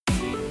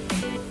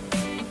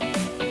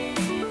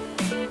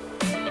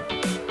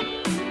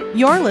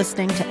You're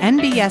listening to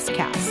NBS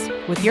Cast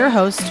with your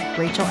host,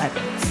 Rachel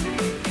Edwards.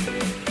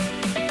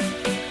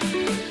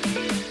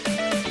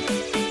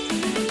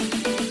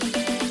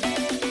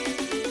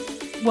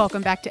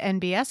 Welcome back to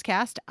NBS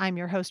Cast. I'm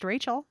your host,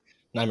 Rachel.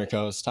 And I'm your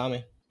co-host,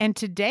 Tommy. And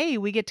today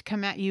we get to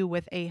come at you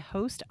with a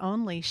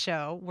host-only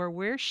show where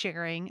we're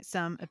sharing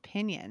some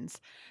opinions.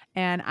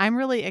 And I'm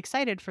really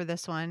excited for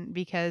this one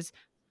because,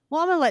 well,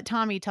 I'm going to let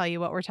Tommy tell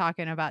you what we're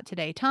talking about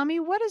today. Tommy,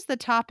 what is the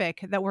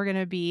topic that we're going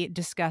to be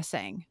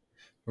discussing?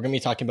 We're going to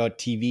be talking about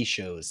TV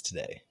shows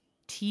today.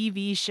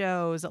 TV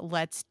shows.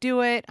 Let's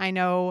do it. I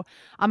know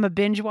I'm a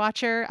binge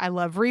watcher. I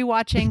love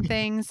rewatching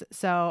things.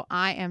 So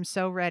I am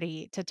so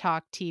ready to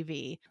talk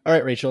TV. All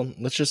right, Rachel,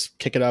 let's just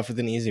kick it off with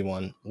an easy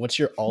one. What's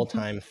your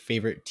all-time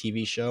favorite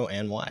TV show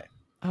and why?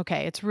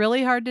 Okay, it's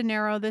really hard to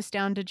narrow this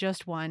down to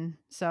just one.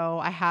 So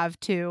I have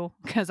two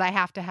because I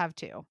have to have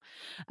two.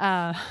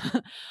 Uh,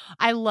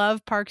 I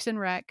love Parks and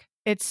Rec.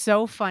 It's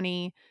so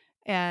funny.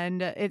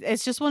 And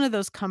it's just one of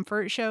those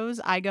comfort shows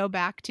I go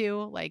back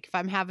to. Like if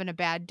I'm having a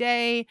bad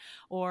day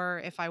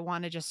or if I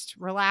want to just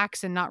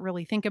relax and not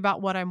really think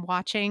about what I'm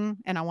watching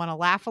and I want to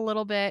laugh a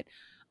little bit,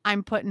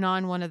 I'm putting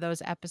on one of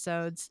those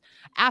episodes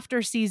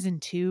after season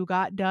 2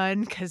 got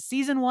done, because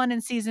season 1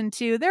 and season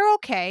 2, they're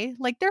okay.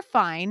 Like they're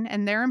fine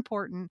and they're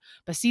important.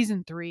 But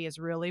season 3 is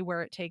really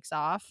where it takes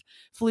off.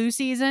 Flu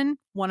season,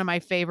 one of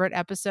my favorite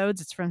episodes.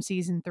 It's from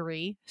season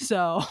 3.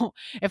 So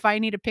if I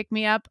need to pick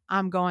me up,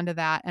 I'm going to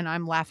that and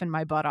I'm laughing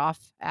my butt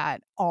off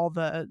at all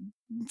the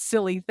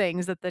silly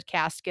things that the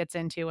cast gets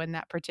into in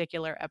that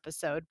particular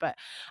episode. But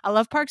I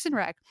love Parks and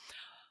Rec.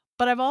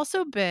 But I've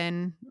also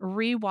been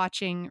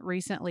rewatching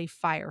recently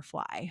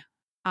Firefly.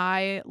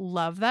 I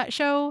love that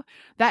show.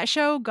 That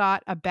show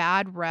got a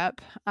bad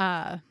rep.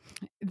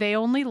 They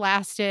only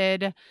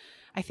lasted,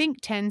 I think,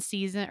 10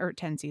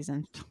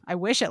 seasons. I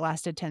wish it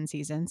lasted 10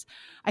 seasons.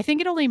 I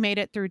think it only made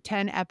it through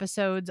 10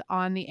 episodes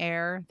on the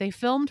air. They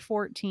filmed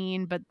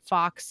 14, but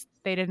Fox,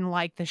 they didn't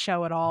like the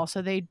show at all.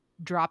 So they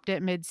dropped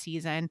it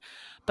mid-season.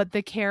 But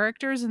the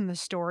characters and the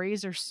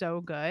stories are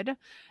so good.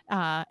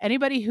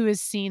 Anybody who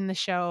has seen the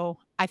show,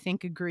 I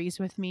think, agrees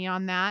with me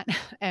on that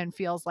and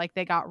feels like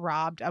they got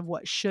robbed of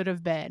what should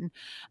have been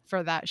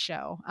for that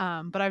show.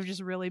 But I've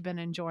just really been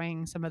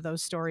enjoying some of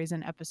those stories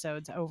and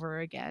episodes over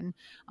again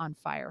on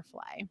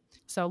Firefly.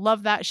 So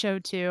love that show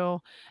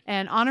too.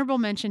 And honorable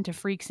mention to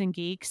Freaks and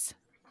Geeks.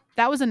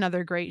 That was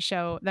another great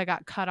show that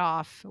got cut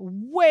off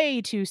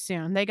way too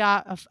soon. They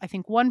got, I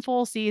think, one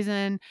full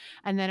season,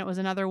 and then it was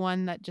another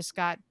one that just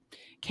got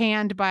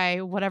canned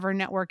by whatever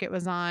network it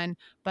was on.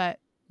 But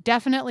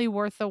definitely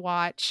worth the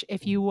watch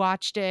if you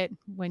watched it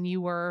when you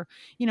were,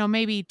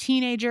 maybe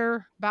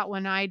teenager, about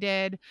when I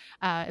did.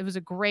 It was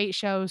a great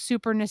show,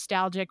 super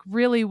nostalgic,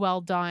 really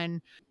well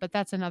done. But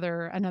that's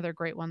another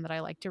great one that I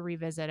like to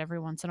revisit every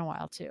once in a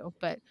while too.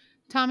 But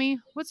Tommy,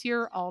 what's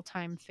your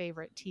all-time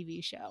favorite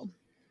TV show?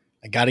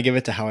 I got to give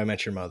it to How I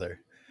Met Your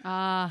Mother.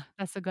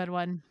 That's a good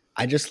one.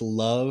 I just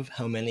love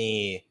how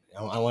many,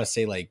 I want to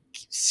say like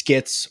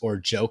skits or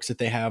jokes that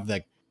they have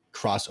that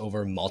cross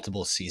over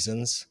multiple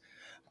seasons.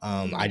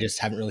 I just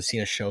haven't really seen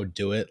a show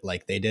do it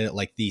like they did it,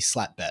 like the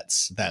slap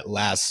bets that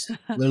last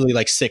literally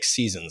like 6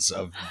 seasons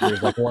of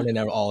there's like one in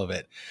all of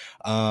it.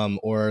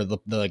 Or the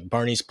like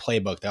Barney's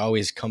Playbook, they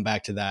always come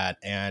back to that.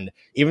 And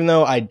even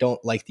though I don't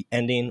like the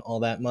ending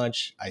all that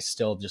much, I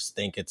still just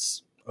think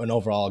it's an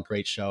overall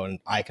great show. And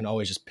I can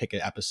always just pick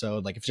an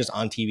episode. Like if it's just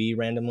on TV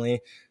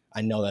randomly,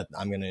 I know that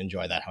I'm going to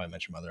enjoy that How I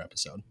Met Your Mother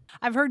episode.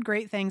 I've heard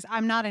great things.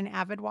 I'm not an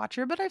avid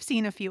watcher, but I've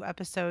seen a few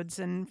episodes,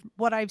 and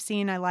what I've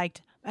seen I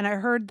liked. And I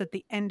heard that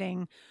the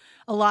ending,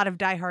 a lot of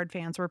diehard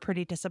fans were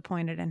pretty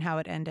disappointed in how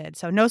it ended.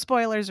 So no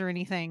spoilers or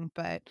anything,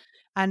 but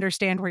I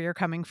understand where you're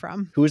coming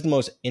from. Who is the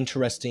most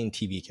interesting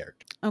TV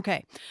character?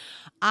 Okay.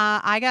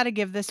 I got to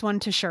give this one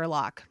to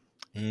Sherlock.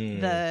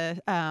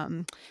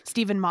 The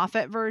Stephen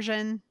Moffat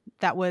version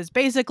that was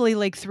basically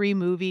like 3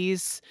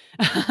 movies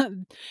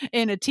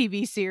in a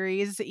TV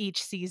series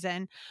each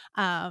season.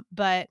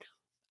 But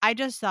I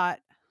just thought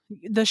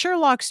the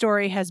Sherlock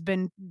story has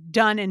been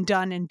done and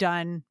done and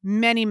done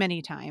many,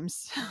 many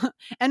times.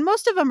 And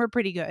most of them are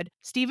pretty good.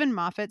 Stephen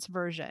Moffat's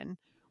version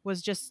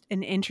was just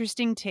an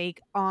interesting take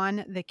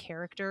on the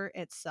character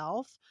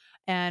itself.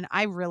 And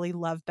I really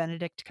love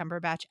Benedict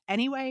Cumberbatch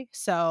anyway.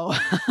 So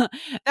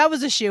that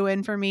was a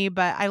shoe-in for me,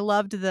 but I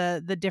loved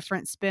the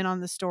different spin on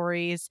the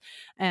stories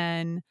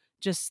and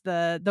just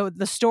the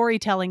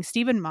storytelling.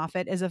 Stephen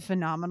Moffat is a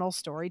phenomenal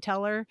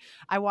storyteller.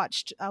 I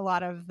watched a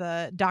lot of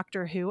the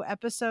Doctor Who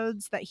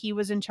episodes that he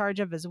was in charge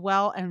of as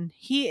well, and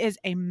he is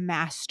a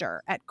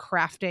master at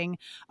crafting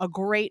a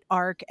great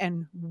arc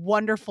and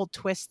wonderful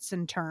twists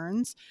and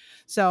turns.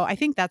 So I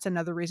think that's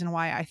another reason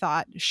why I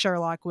thought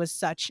Sherlock was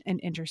such an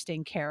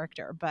interesting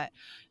character. But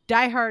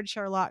diehard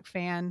Sherlock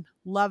fan,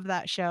 love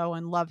that show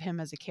and love him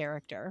as a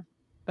character.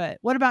 But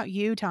what about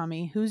you,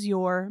 Tommy? Who's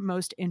your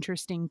most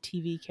interesting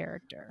TV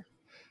character?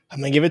 I'm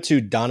going to give it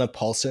to Donna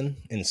Paulson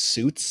in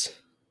Suits.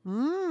 I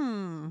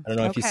don't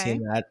know if you've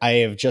seen that. I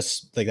have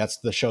just like, that's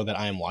the show that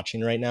I am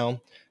watching right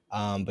now.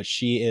 But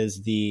she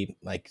is the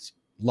like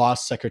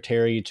lost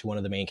secretary to one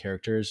of the main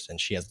characters, and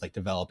she has like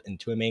developed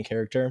into a main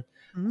character.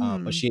 But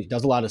Mm. she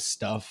does a lot of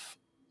stuff.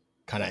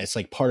 Kind of, it's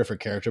like part of her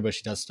character, but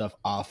she does stuff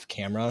off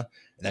camera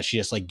that she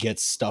just like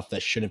gets stuff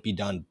that shouldn't be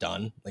done.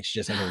 Like she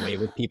just has a way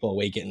with people, a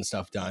way getting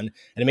stuff done,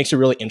 and it makes it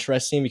really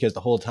interesting because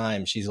the whole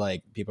time she's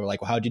like, people are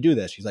like, "Well, how'd you do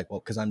this?" She's like, "Well,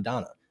 because I'm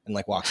Donna," and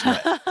like walks away.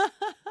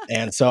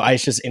 And so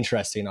it's just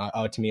interesting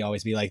to me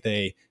always be like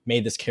they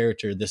made this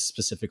character this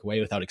specific way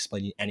without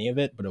explaining any of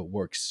it, but it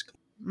works.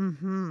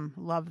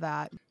 Love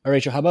that. All right,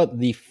 Rachel, how about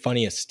the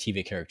funniest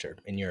TV character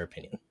in your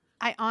opinion?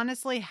 I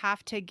honestly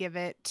have to give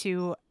it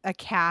to a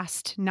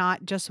cast,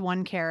 not just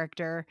one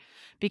character,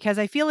 because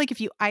I feel like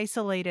if you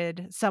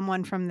isolated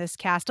someone from this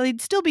cast, they'd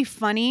still be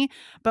funny,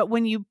 but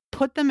when you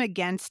put them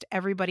against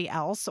everybody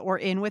else or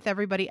in with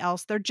everybody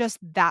else, they're just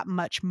that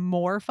much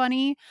more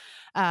funny.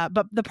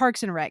 But the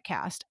Parks and Rec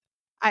cast,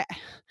 I,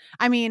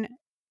 I mean,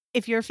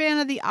 if you're a fan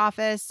of The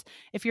Office,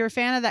 if you're a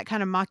fan of that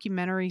kind of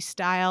mockumentary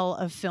style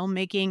of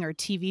filmmaking or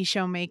TV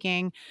show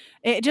making,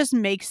 it just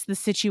makes the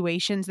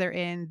situations they're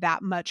in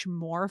that much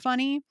more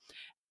funny.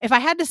 If I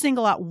had to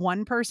single out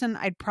one person,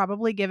 I'd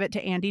probably give it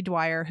to Andy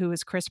Dwyer, who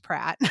is Chris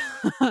Pratt,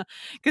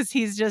 because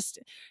he's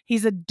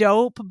a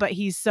dope, but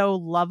he's so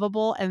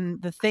lovable.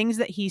 And the things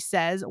that he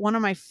says, one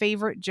of my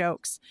favorite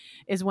jokes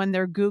is when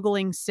they're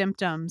Googling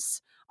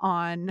symptoms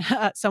on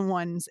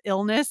someone's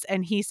illness.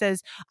 And he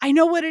says, "I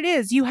know what it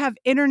is. You have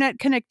internet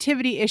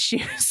connectivity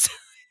issues."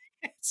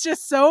 It's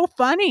just so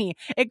funny.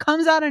 It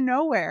comes out of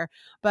nowhere,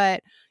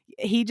 but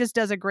he just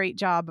does a great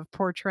job of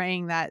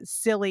portraying that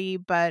silly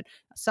but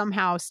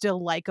somehow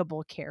still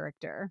likable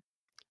character.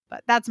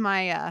 But that's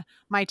my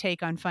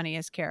take on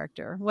funniest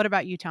character. What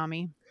about you,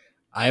 Tommy?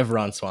 I have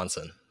Ron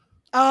Swanson.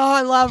 Oh,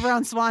 I love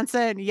Ron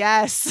Swanson.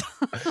 Yes.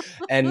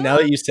 And now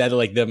that you said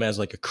like them as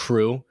like a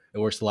crew, it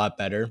works a lot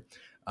better.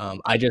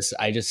 I just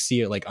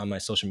see it like on my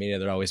social media.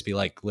 There'll always be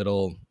like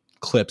little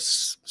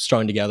clips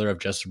strung together of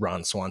just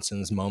Ron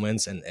Swanson's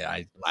moments, and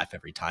I laugh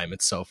every time.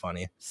 It's so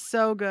funny.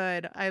 So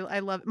good. I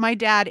love my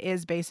dad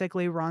is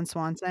basically Ron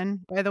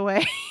Swanson, by the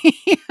way.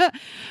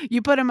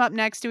 You put them up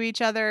next to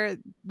each other,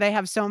 they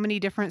have so many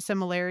different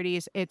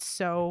similarities. It's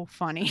so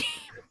funny.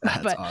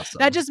 That's But that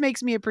awesome. just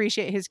makes me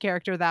appreciate his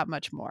character that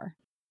much more.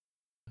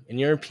 In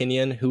your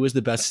opinion, who is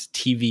the best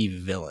TV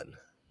villain?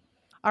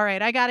 All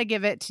right, I got to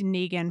give it to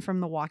Negan from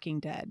The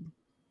Walking Dead.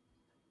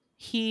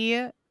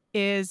 He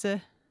is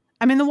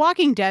I mean, The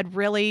Walking Dead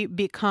really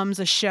becomes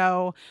a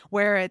show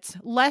where it's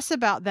less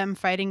about them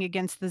fighting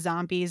against the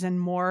zombies and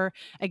more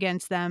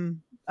against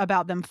them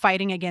about them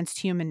fighting against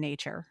human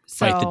nature.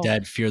 Fight the So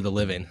dead, fear the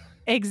living.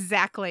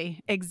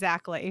 exactly,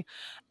 exactly.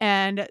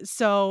 And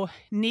so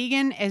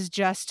Negan is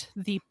just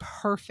the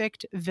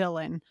perfect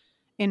villain,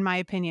 in my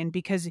opinion,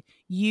 because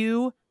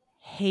you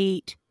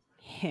hate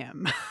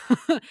him.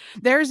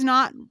 There's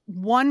not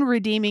one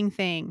redeeming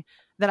thing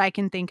that I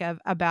can think of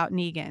about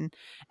Negan.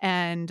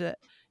 And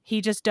he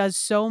just does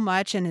so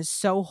much and is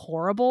so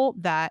horrible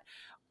that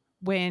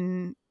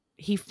when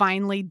he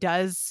finally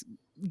does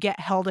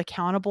get held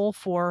accountable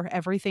for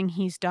everything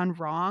he's done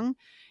wrong,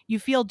 you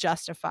feel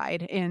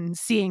justified in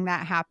seeing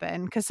that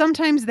happen because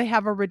sometimes they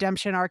have a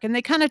redemption arc and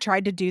they kind of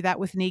tried to do that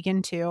with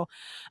Negan too.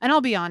 And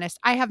I'll be honest,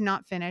 I have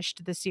not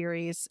finished the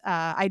series.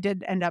 I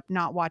did end up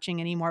not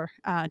watching anymore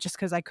just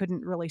because I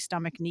couldn't really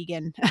stomach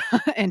Negan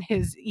and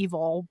his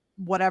evil,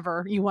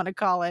 whatever you want to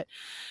call it.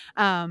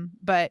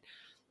 But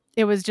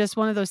it was just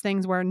one of those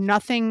things where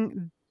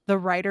nothing the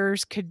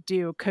writers could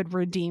do could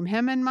redeem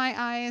him in my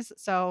eyes.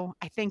 So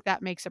I think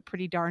that makes a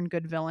pretty darn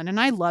good villain. And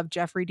I love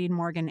Jeffrey Dean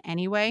Morgan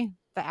anyway,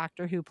 the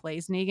actor who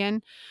plays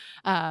Negan.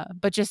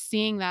 But just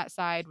seeing that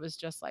side was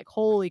just like,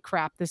 holy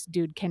crap, this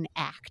dude can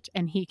act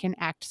and he can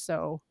act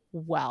so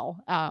well.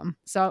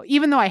 So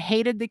even though I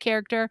hated the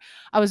character,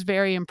 I was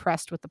very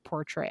impressed with the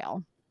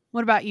portrayal.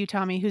 What about you,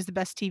 Tommy? Who's the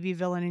best TV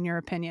villain in your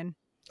opinion?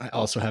 I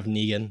also have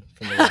Negan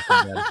from The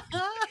Walking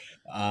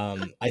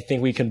Dead. I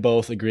think we can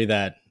both agree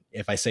that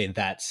if I say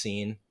that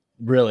scene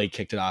really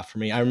kicked it off for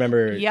me. I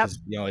remember Yep.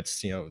 because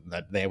it's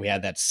that we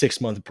had that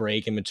 6 month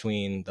break in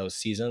between those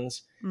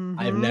seasons.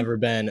 I have Mm-hmm. never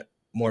been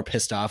more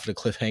pissed off at a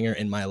cliffhanger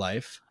in my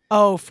life.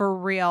 Oh, for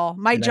real.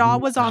 My And jaw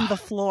was on the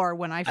floor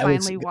when I I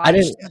was finally I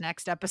didn't watched the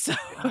next episode.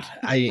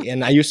 I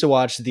used to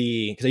watch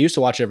because I used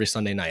to watch it every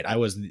Sunday night. I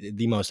was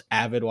the most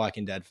avid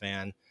Walking Dead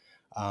fan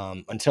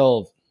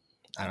until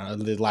I don't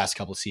know, the last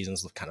couple of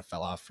seasons kind of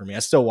fell off for me. I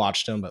still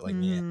watched them, but like,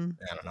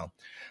 I don't know.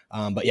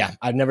 But yeah,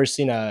 I've never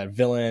seen a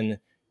villain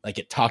like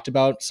get talked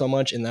about so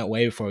much in that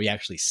way before we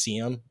actually see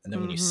him. And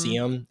then when you see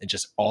him, it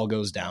just all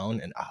goes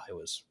down. And it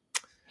was.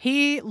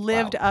 He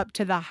lived Wow. up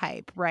to the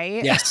hype,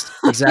 right? Yes,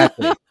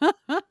 exactly.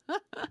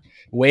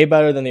 Way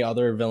better than the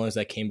other villains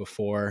that came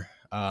before.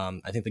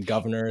 I think the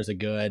governor is a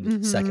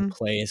good second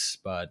place,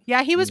 but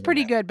yeah, he was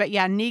pretty good. But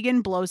yeah,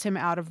 Negan blows him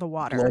out of the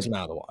water. blows him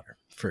out of the water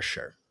for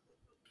sure.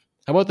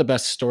 How about the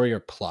best story or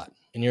plot?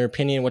 In your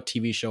opinion, what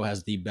TV show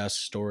has the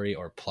best story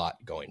or plot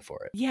going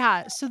for it?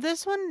 Yeah, so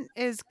this one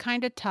is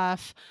kind of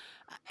tough.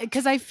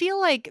 because I feel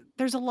like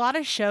there's a lot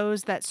of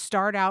shows that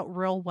start out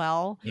real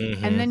well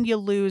and Hmm. then you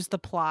lose the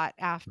plot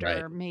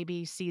Right. after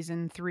maybe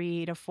season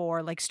 3 to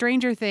 4. Like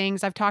Stranger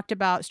Things, I've talked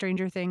about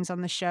Stranger Things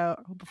on the show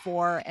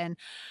before, and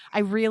I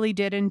really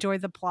did enjoy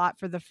the plot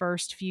for the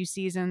first few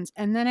seasons.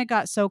 And then it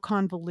got so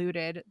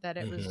convoluted that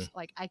it Hmm. was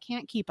like, I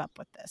can't keep up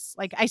with this.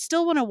 Like, I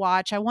still want to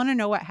watch, I want to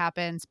know what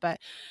happens, but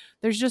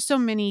there's just so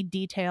many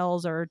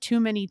details or too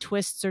many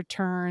twists or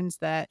turns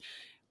that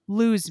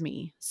lose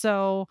me.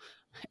 So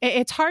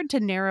it's hard to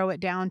narrow it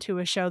down to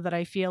a show that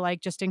I feel like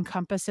just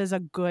encompasses a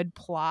good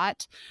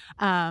plot.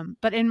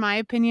 But in my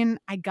opinion,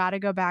 I got to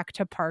go back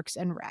to Parks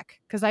and Rec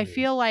because I Mm.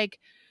 feel like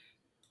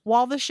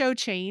while the show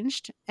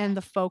changed and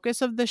the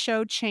focus of the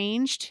show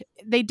changed,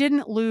 they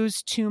didn't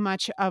lose too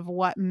much of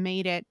what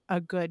made it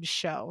a good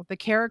show. The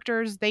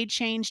characters, they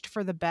changed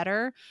for the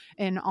better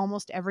in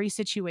almost every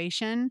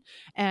situation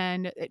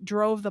and it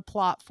drove the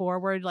plot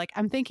forward. Like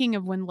I'm thinking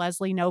of when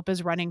Leslie Knope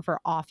is running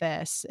for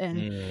office and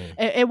Mm.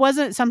 it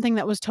wasn't something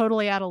that was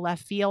totally out of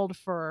left field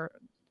for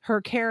her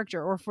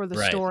character or for the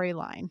Right.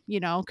 storyline, you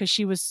know, because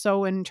she was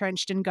so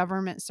entrenched in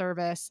government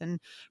service and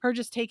her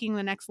just taking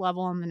the next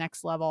level and the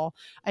next level.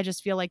 I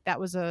just feel like that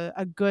was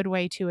a good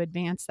way to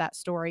advance that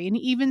story. And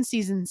even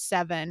season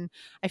 7,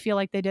 I feel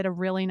like they did a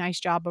really nice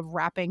job of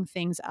wrapping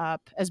things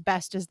up as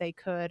best as they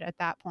could at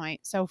that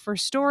point. So for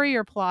story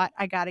or plot,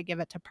 I got to give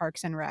it to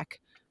Parks and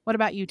Rec. What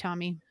about you,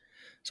 Tommy?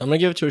 So I'm gonna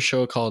give it to a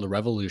show called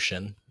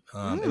Revolution.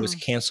 It was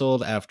Mm.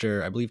 canceled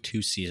after I believe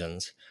 2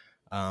 seasons,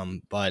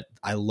 but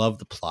I love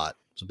the plot.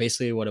 So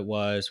basically, what it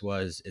was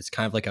it's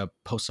kind of like a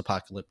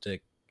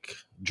post-apocalyptic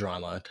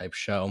drama type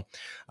show,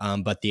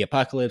 but the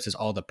apocalypse is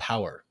all the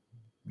power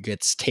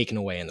gets taken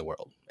away in the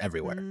world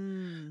everywhere.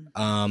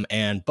 Mm.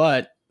 And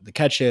but the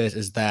catch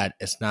is that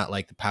it's not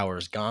like the power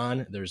is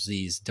gone. There's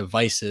these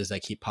devices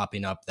that keep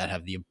popping up that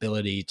have the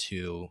ability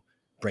to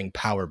bring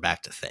power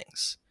back to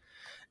things.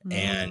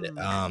 And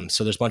Mm.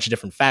 so there's a bunch of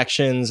different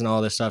factions and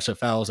all this stuff. So it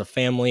follows a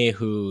family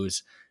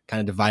who's kind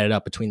of divided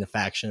up between the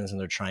factions, and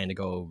they're trying to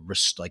go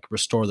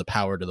restore the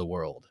power to the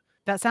world.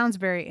 That sounds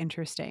very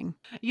interesting.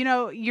 You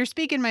know, you're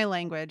speaking my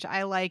language.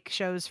 I like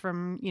shows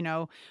from, you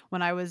know,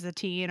 when I was a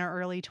teen or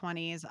early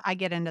 20s. I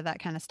get into that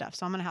kind of stuff.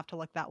 So I'm going to have to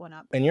look that one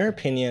up. In your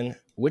opinion,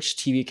 which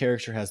TV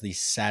character has the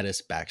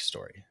saddest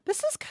backstory?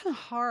 This is kind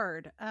of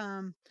hard.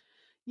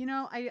 You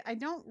know, I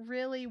don't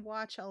really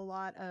watch a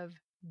lot of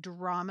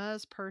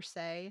dramas per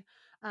se,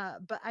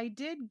 but I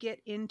did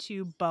get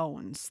into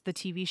Bones, the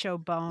TV show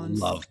Bones.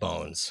 Love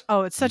Bones.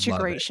 Oh, it's such a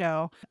Love great it.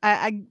 show.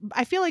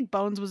 I feel like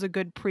Bones was a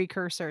good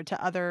precursor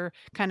to other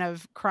kind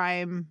of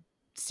crime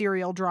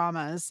serial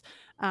dramas.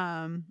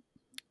 Um,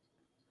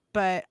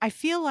 but I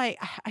feel like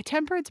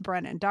Temperance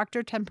Brennan,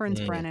 Dr.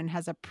 Temperance Mm, Brennan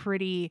has a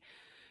pretty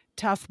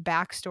tough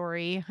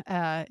backstory.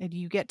 And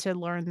you get to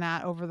learn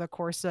that over the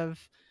course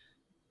of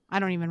I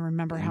don't even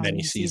remember how many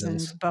many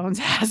seasons seasons. Bones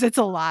has. It's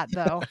a lot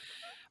though.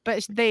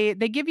 But they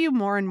give you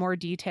more and more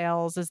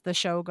details as the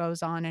show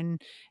goes on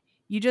and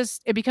you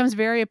just it becomes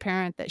very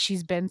apparent that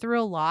she's been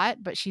through a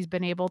lot, but she's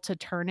been able to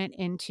turn it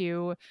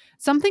into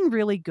something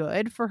really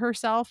good for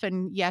herself.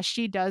 And yes,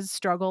 she does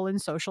struggle in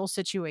social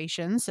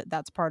situations.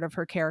 That's part of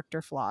her character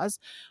flaws.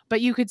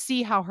 But you could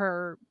see how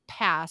her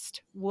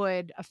past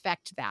would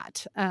affect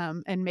that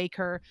and make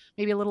her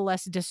maybe a little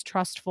less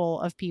distrustful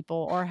of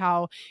people, or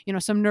how, you know,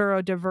 some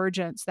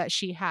neurodivergence that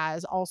she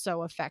has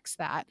also affects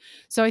that.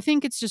 So I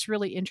think it's just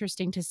really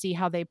interesting to see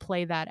how they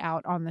play that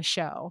out on the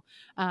show.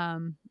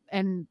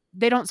 And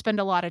they don't spend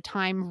a lot of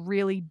time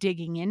really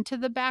digging into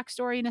the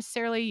backstory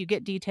necessarily. You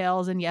get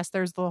details, and yes,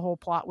 there's the whole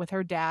plot with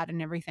her dad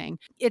and everything.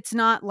 It's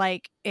not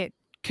like it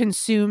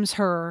consumes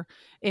her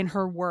in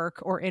her work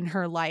or in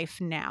her life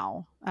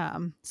now.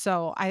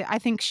 So I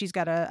think she's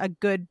got a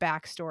good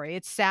backstory.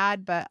 It's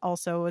sad, but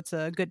also it's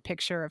a good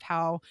picture of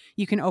how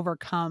you can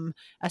overcome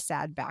a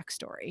sad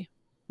backstory.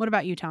 What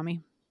about you,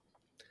 Tommy?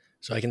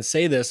 So I can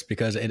say this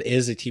because it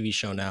is a TV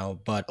show now,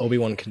 but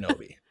Obi-Wan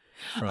Kenobi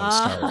from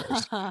Star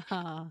Wars.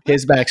 Ah.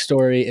 His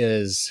backstory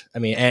is, I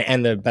mean,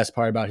 and the best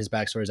part about his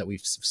backstory is that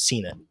we've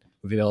seen it.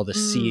 We've been able to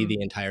see Mm,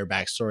 the entire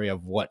backstory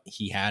of what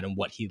he had and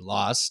what he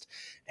lost,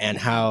 and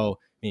how.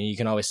 I mean, you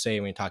can always say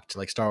when you talk to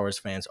like Star Wars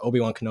fans,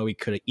 Obi-Wan Kenobi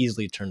could have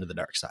easily turned to the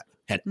dark side.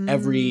 Had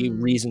every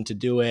mm, reason to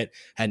do it,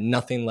 had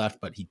nothing left,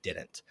 but he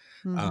didn't.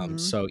 mhm.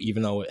 So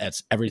even though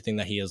it's everything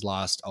that he has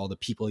lost, all the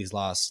people he's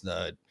lost,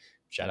 the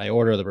Jedi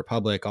Order, the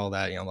Republic, all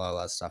that, you know, all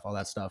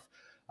that stuff,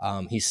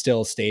 he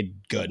still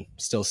stayed good,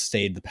 still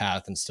stayed the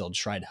path, and still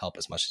tried to help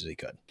as much as he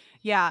could.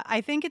 Yeah,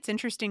 I think it's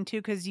interesting too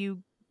because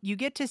you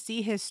get to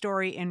see his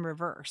story in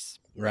reverse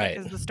Right.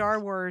 because the Star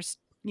Wars,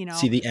 you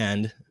See know, the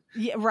end.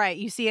 yeah, right.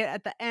 You see it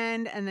at the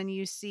end, and then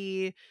you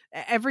see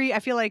every. I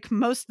feel like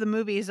most of the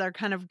movies are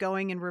kind of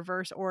going in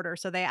reverse order.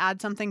 So they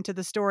add something to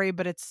the story,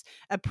 but it's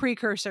a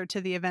precursor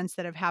to the events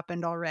that have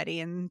happened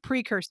already, and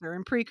precursor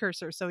and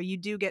precursor. So you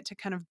do get to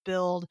kind of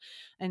build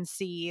and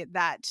see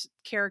that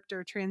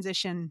character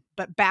transition,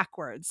 but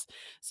backwards.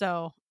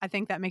 So I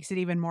think that makes it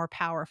even more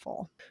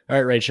powerful. All right,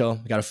 Rachel,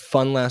 we got a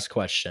fun last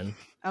question.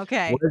 What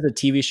Okay. is a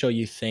TV show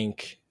you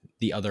think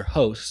the other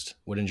host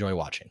would enjoy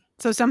watching?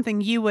 So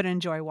something you would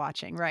enjoy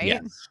watching, right?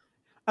 Yes.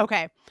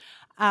 Okay.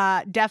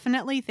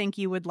 Definitely think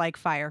you would like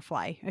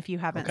Firefly if you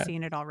haven't Okay.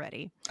 seen it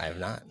already. I have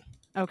not.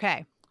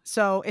 Okay.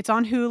 So it's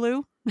on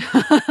Hulu.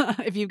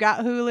 If you've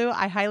got Hulu,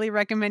 I highly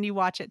recommend you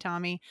watch it,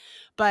 Tommy.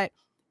 But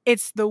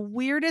it's the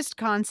weirdest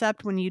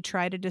concept when you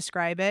try to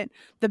describe it.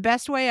 The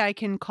best way I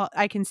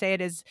can say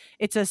it is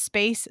it's a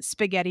space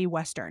spaghetti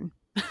western.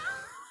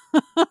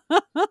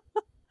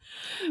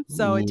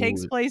 So it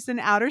takes Ooh, place in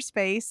outer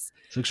space.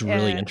 this looks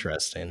really And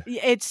interesting.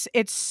 it's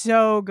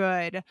so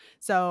good.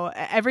 So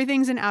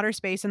everything's in outer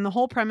space, and the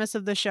whole premise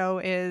of the show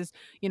is,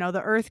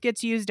 the Earth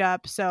gets used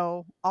up,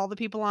 so all the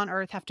people on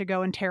Earth have to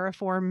go and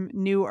terraform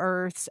new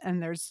Earths,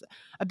 and there's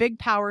a big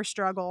power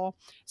struggle.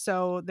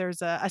 So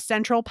there's a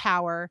central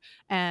power,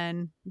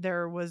 and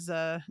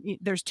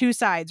there's two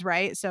sides,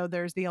 right? So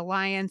there's the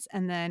Alliance,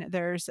 and then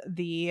there's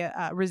the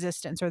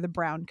Resistance, or the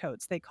Brown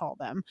Coats they call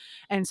them.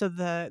 And so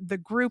the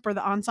group, or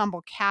the ensemble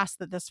cast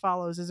that this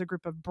follows, is a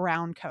group of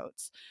brown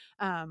coats.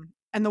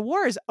 And the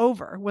war is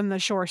over when the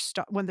show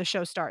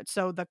starts.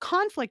 So the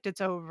conflict,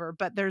 it's over,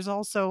 but there's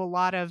also a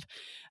lot of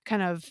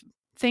kind of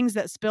things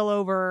that spill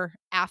over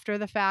after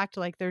the fact.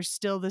 Like there's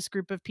still this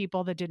group of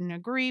people that didn't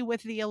agree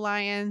with the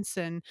Alliance,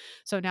 and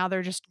so now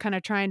they're just kind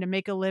of trying to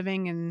make a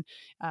living and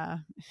uh,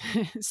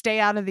 stay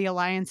out of the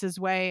Alliance's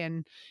way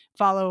and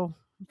follow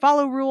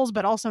rules,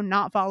 but also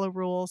not follow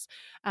rules.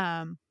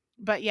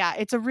 But yeah,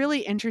 it's a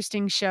really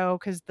interesting show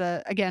because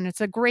again,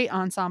 it's a great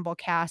ensemble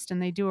cast,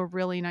 and they do a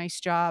really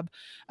nice job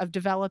of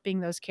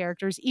developing those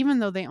characters, even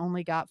though they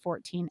only got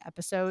 14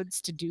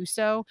 episodes to do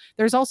so.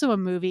 There's also a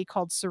movie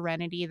called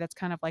Serenity that's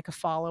kind of like a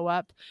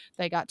follow-up.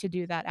 They got to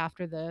do that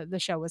after the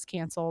show was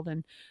canceled,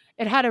 and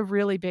it had a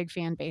really big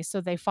fan base,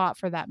 so they fought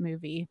for that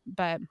movie.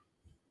 But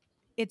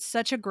it's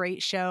such a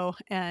great show,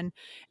 and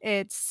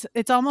it's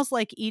almost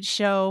like each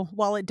show,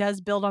 while it does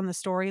build on the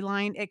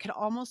storyline, it could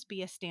almost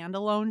be a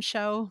standalone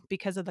show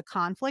because of the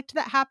conflict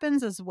that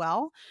happens as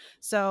well.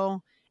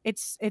 So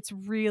it's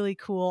really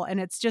cool, and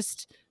it's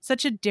just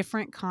such a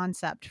different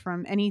concept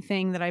from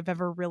anything that I've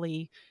ever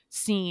really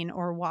seen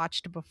or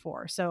watched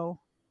before.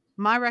 So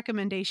my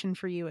recommendation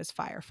for you is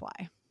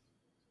Firefly.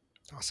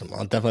 Awesome.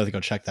 I'll definitely have to go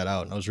check that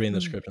out. I was reading the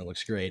Mm. script and it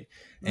looks great.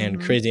 And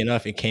Mhm. crazy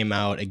enough, it came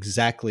out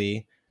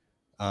exactly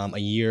a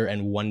year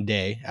and 1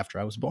 day after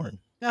I was born.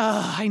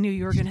 Oh, I knew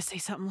you were going to say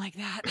something like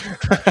that.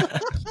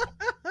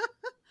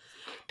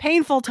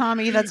 Painful,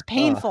 Tommy. That's I'm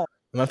painful.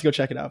 gonna have to go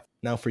check it out.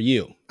 Now for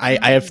you,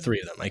 I have three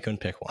of them. I couldn't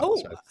pick one,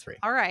 so Oh, I have three.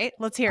 all right.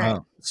 Let's hear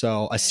it.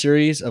 So a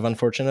series of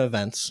unfortunate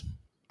events.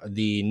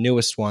 The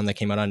newest one that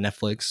came out on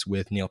Netflix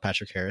with Neil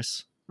Patrick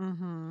Harris.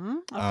 Mm-hmm.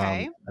 Okay.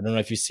 I don't know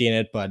if you've seen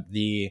it, but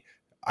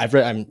I've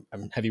read.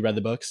 Have you read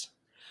the books?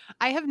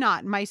 I have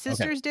not. My Okay,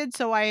 sisters did,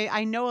 so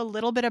I know a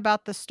little bit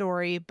about the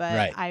story, but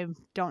right. I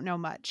don't know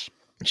much.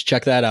 Just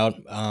check that out.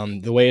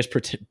 The way it's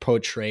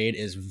portrayed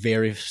is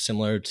very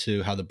similar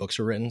to how the books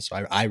were written,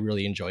 so I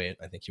really enjoy it.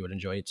 I think you would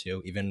enjoy it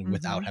too, even Mm-hmm.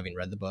 without having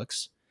read the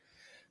books.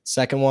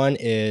 Second one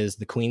is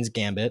The Queen's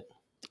Gambit.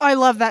 I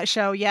love that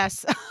show.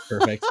 Yes.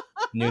 Perfect.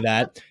 Knew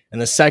that.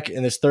 And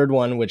this third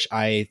one, which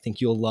I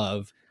think you'll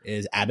love,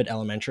 is Abbott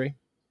Elementary.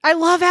 I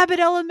love Abbott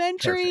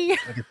Elementary.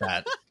 Perfect. Look at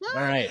that.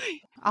 All right.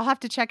 I'll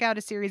have to check out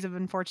a series of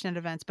unfortunate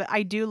events, but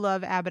I do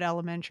love Abbott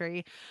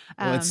Elementary.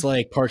 Well, it's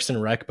like Parks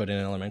and Rec, but in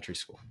elementary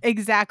school.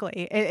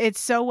 Exactly. It's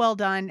so well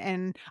done,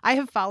 and I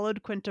have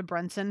followed Quinta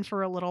Brunson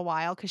for a little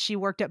while because she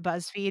worked at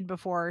BuzzFeed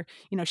before,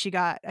 she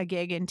got a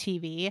gig in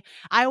TV.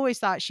 I always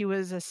thought she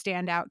was a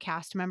standout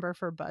cast member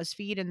for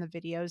BuzzFeed in the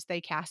videos they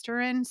cast her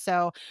in,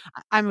 so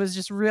I was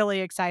just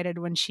really excited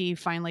when she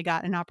finally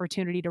got an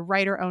opportunity to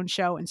write her own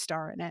show and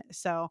star in it.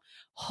 So,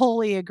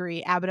 wholly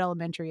agree. Abbott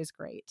Elementary is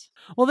great.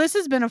 Well, this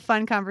has been a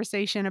fun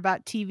conversation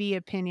about TV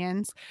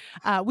opinions.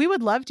 We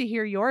would love to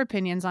hear your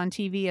opinions on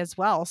TV as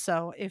well.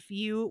 So if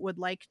you would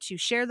like to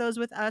share those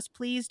with us,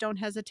 please don't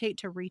hesitate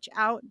to reach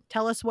out.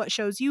 Tell us what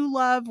shows you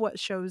love, what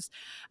shows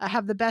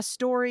have the best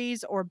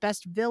stories or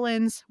best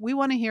villains. We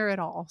want to hear it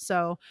all.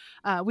 So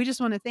we just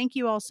want to thank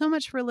you all so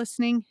much for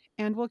listening,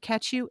 and we'll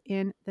catch you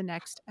in the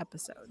next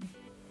episode.